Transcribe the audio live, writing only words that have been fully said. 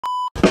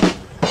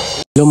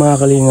Hello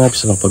mga kalingap,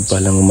 sa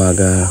mapagpalang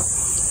umaga.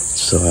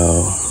 So,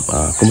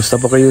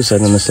 kumusta po kayo?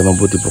 Sana nasa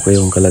mabuti po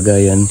kayong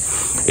kalagayan.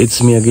 It's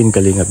me again,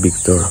 Kalingap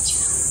Victor.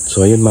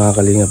 So ayun mga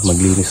kalingap,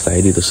 maglinis tayo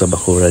dito sa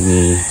bakuran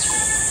ni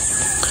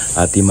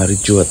Ate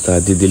Marichu at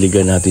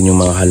didiligan natin yung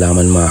mga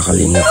halaman mga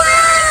kalingap.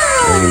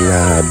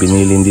 Dahil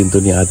binilin din to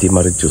ni Ate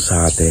Marichu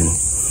sa atin.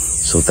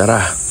 So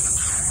tara!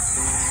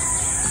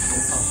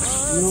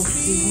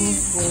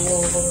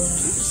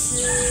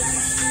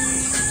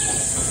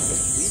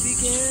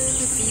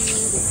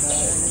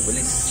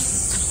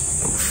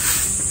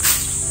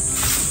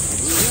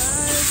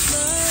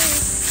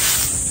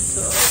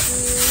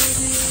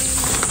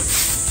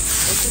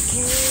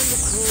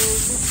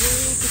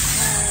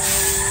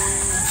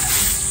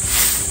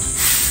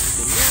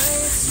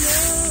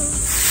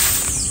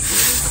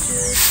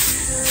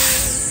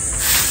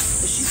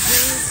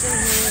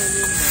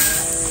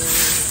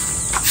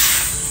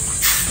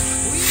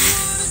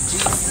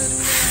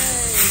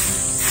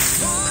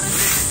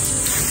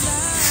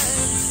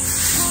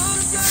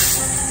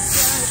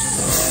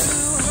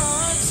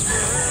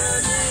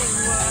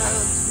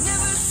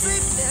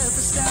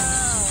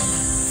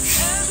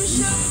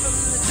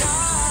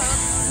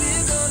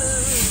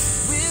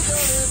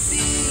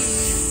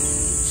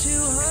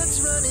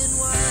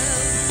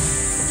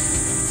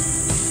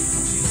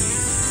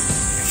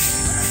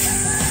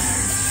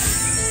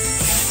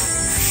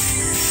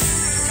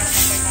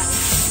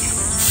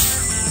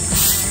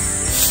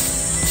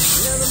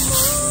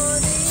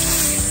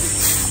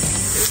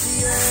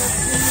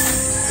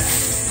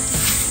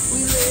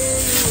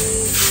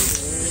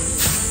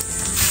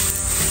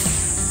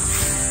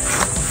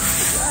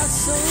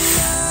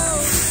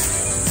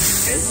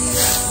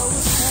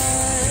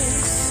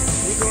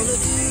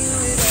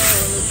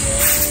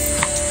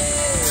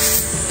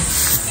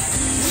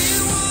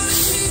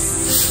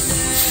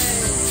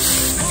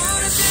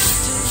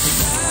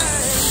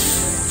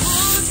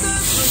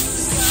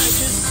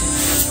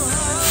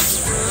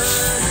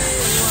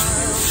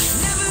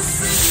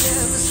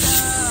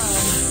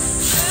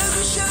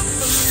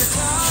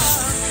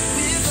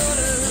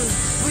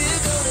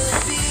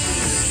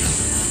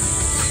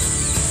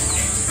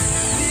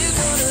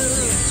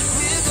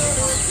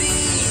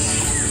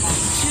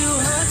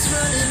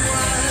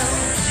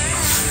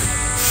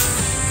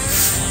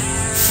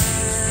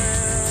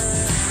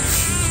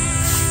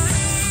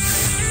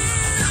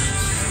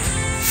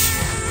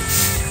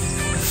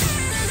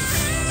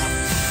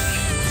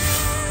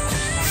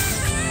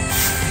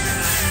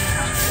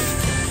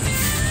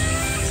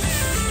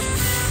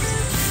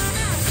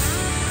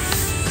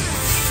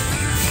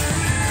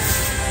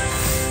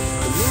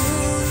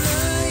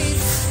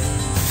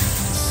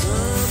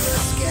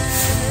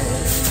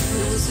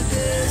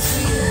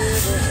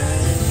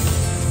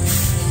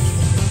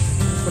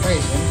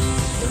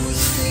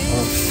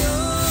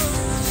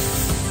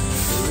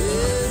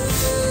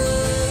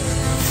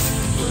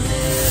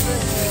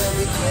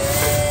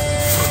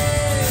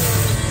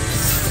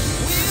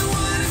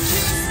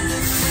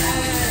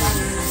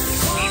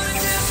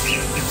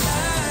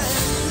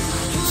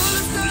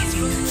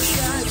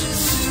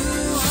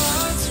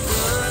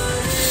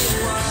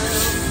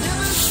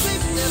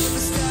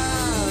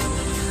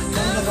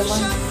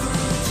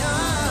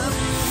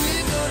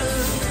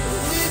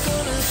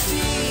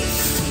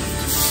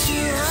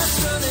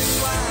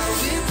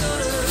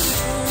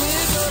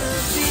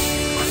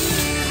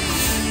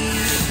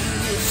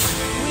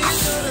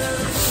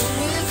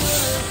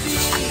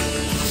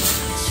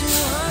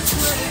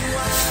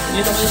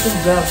 Ito ko itong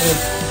jacket.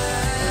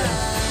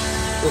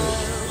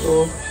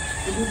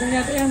 Ito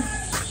yata yan.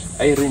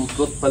 Ay,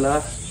 raincoat pala.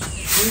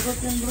 Raincoat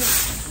yan bro.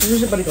 Ano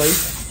siya palikoy?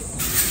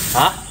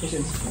 Ha?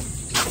 Question.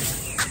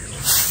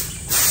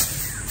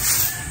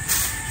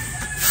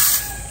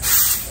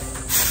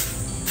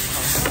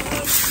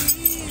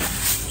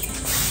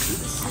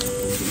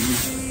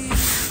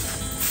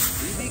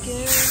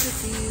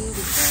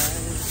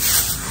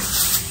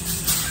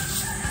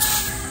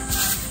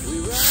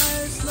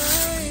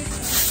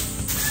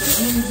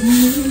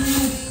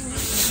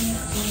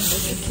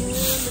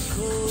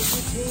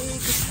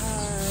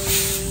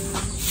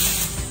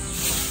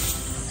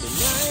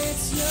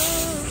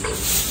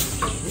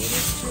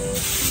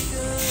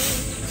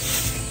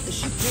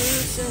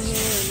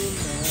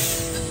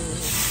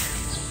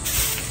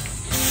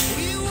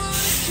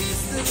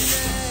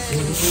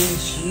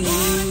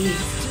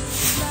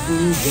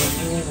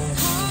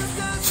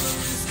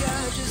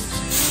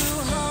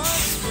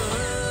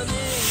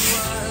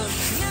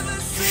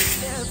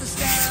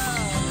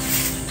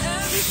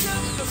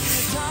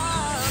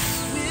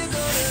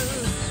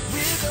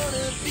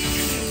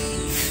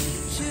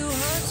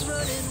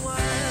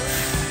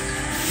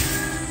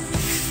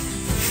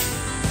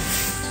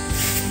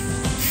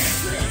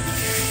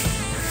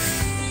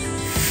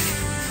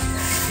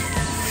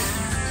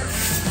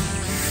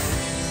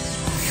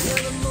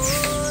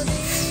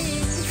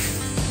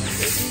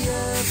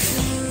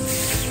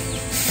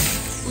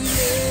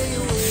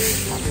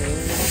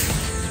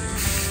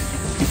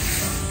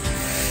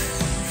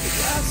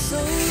 so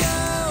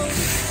loud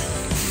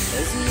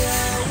as the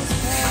hours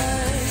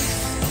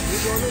pass.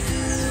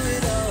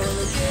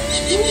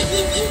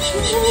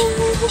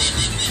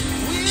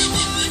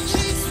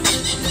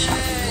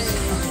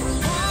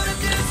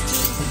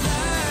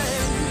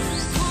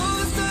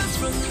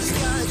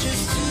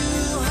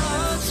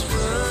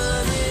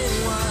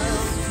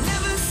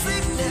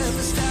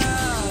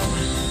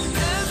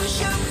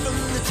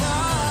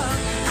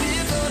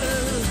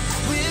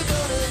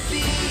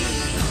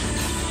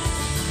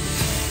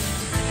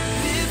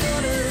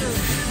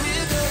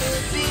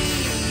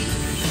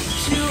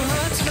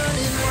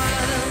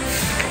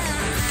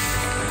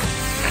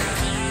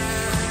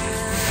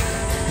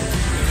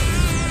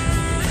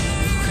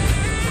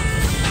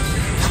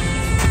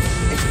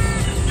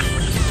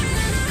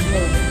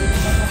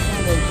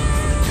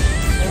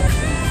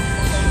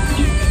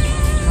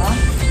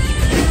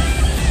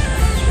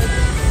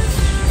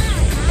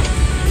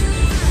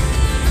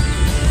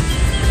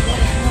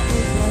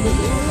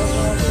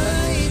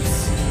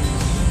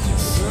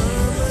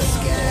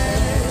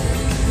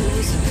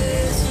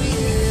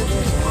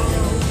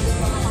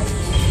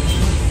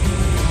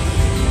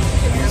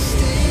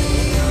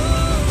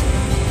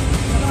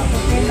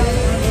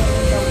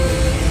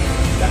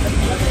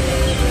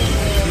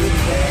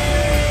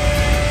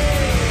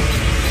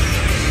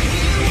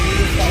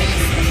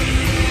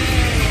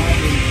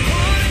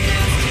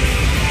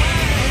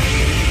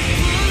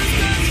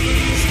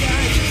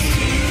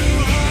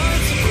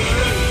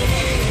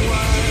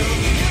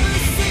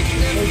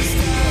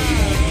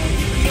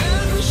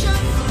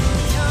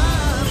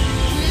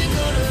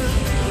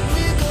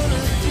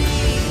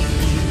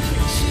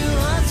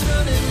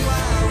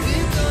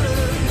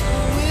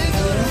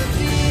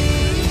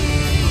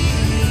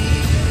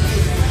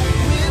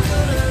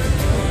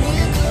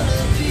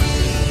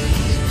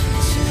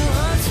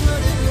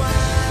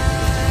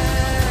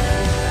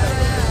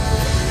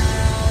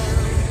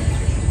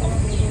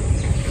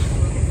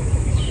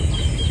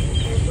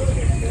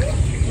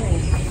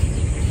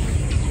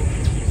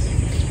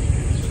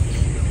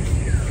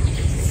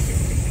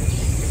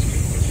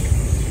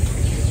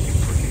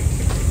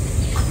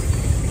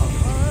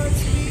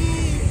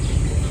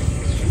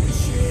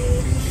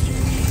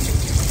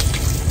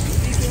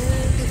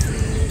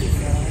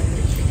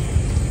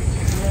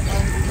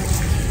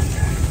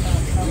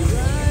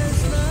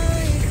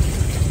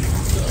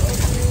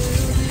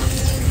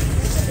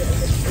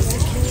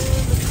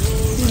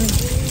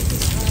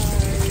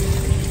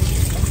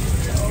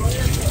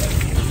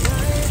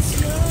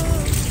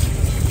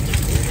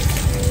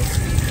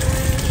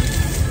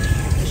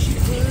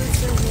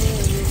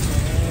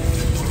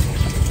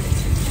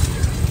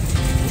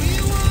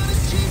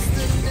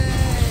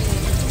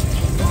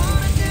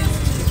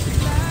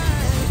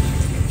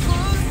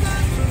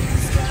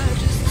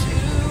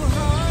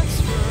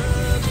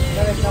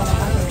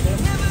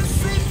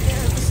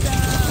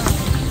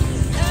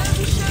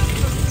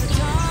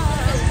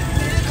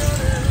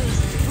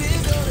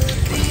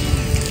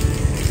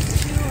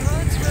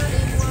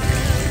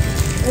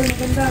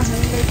 Maganda,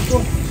 highlight ko.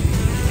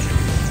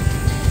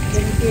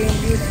 Ganito yung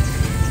view.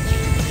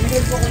 Hindi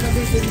po ako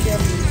nabis yung view.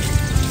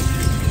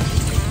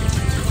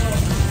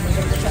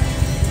 Maganda siya.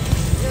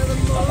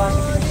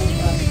 Papasok na po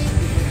pa.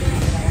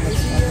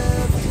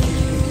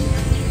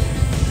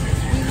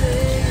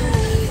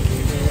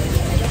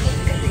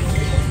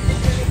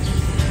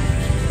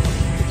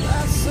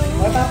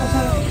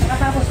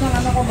 Nakatapos ng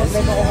ano ko,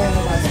 mag-live ako ngayon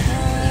ng umaga.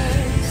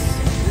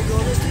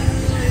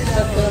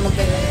 Start ko na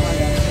mag-live ng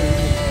umaga.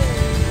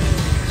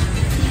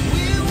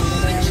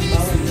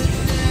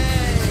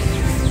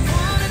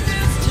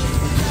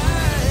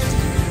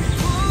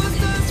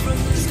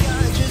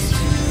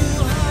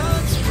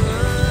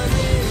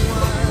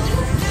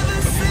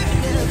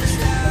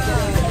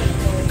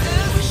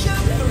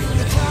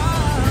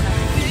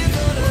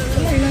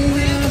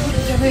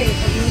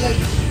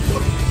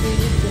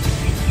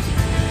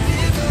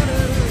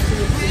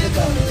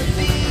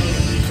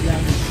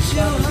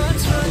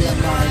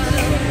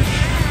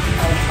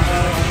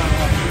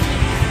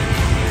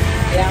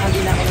 Kaya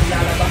hindi na ako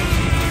naglalabang.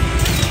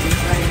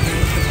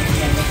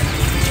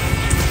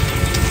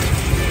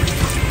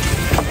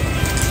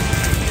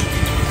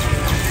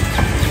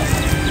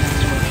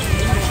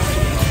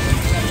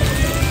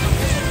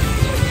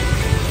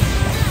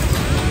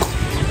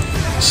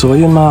 So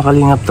ayun mga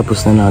kalingap,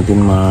 tapos na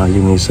natin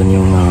malinisan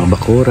yung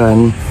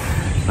bakuran.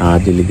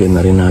 Diligan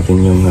na rin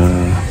natin yung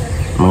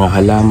mga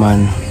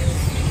halaman.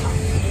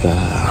 At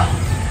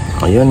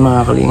ayun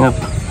mga kalingap,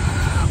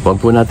 huwag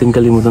po natin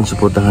kalimutan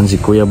suportahan si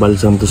Kuya Bal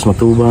Santos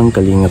Matubang,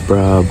 Kalingap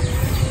Rob,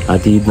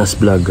 at Idnas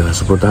Vlog.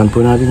 Suportahan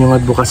po natin yung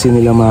advocacy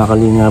nila mga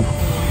kalingap.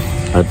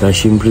 At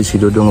syempre si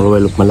Dodong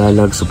Roel of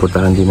Malalag,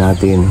 suportahan din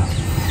natin.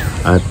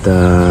 At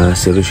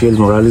si Rochelle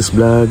Morales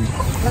Vlog,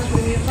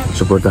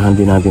 suportahan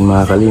din natin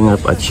mga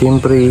kalingap. At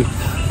syempre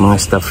mga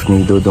staff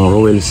ni Dodong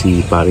Roel,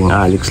 si paring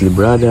Alex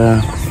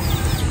Librada,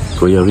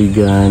 Kuya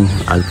Regan,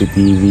 Alpi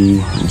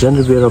TV, John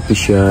Rivera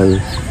Official,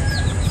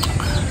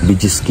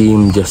 BG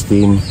Scheme,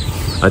 Justin,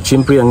 at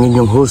syempre ang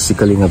inyong host si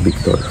Kalingap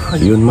Victor.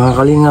 Ayun mga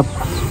kalingap,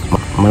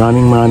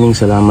 maraming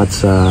salamat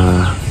sa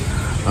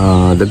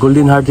The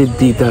Golden Hearted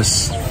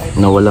Titas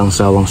na walang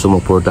sawang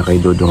sumuporta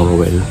kay Dodong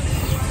Roel.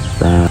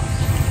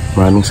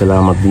 Maraming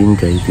salamat din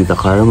kay Tita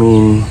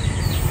Carmen.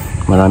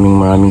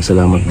 Maraming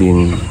salamat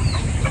din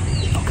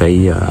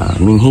kay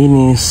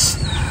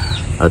Minghinis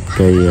at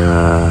kay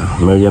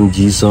Miriam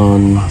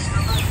Gison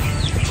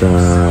at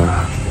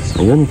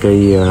ayun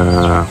kay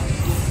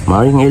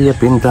Maring Elia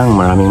Pintang.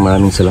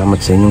 Maraming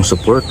salamat sa inyong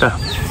suporta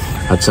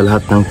at sa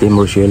lahat ng Team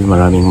Rochelle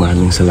maraming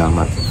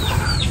salamat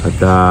at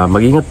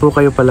mag-ingat po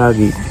kayo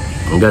palagi.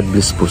 God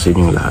bless po sa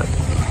inyong lahat.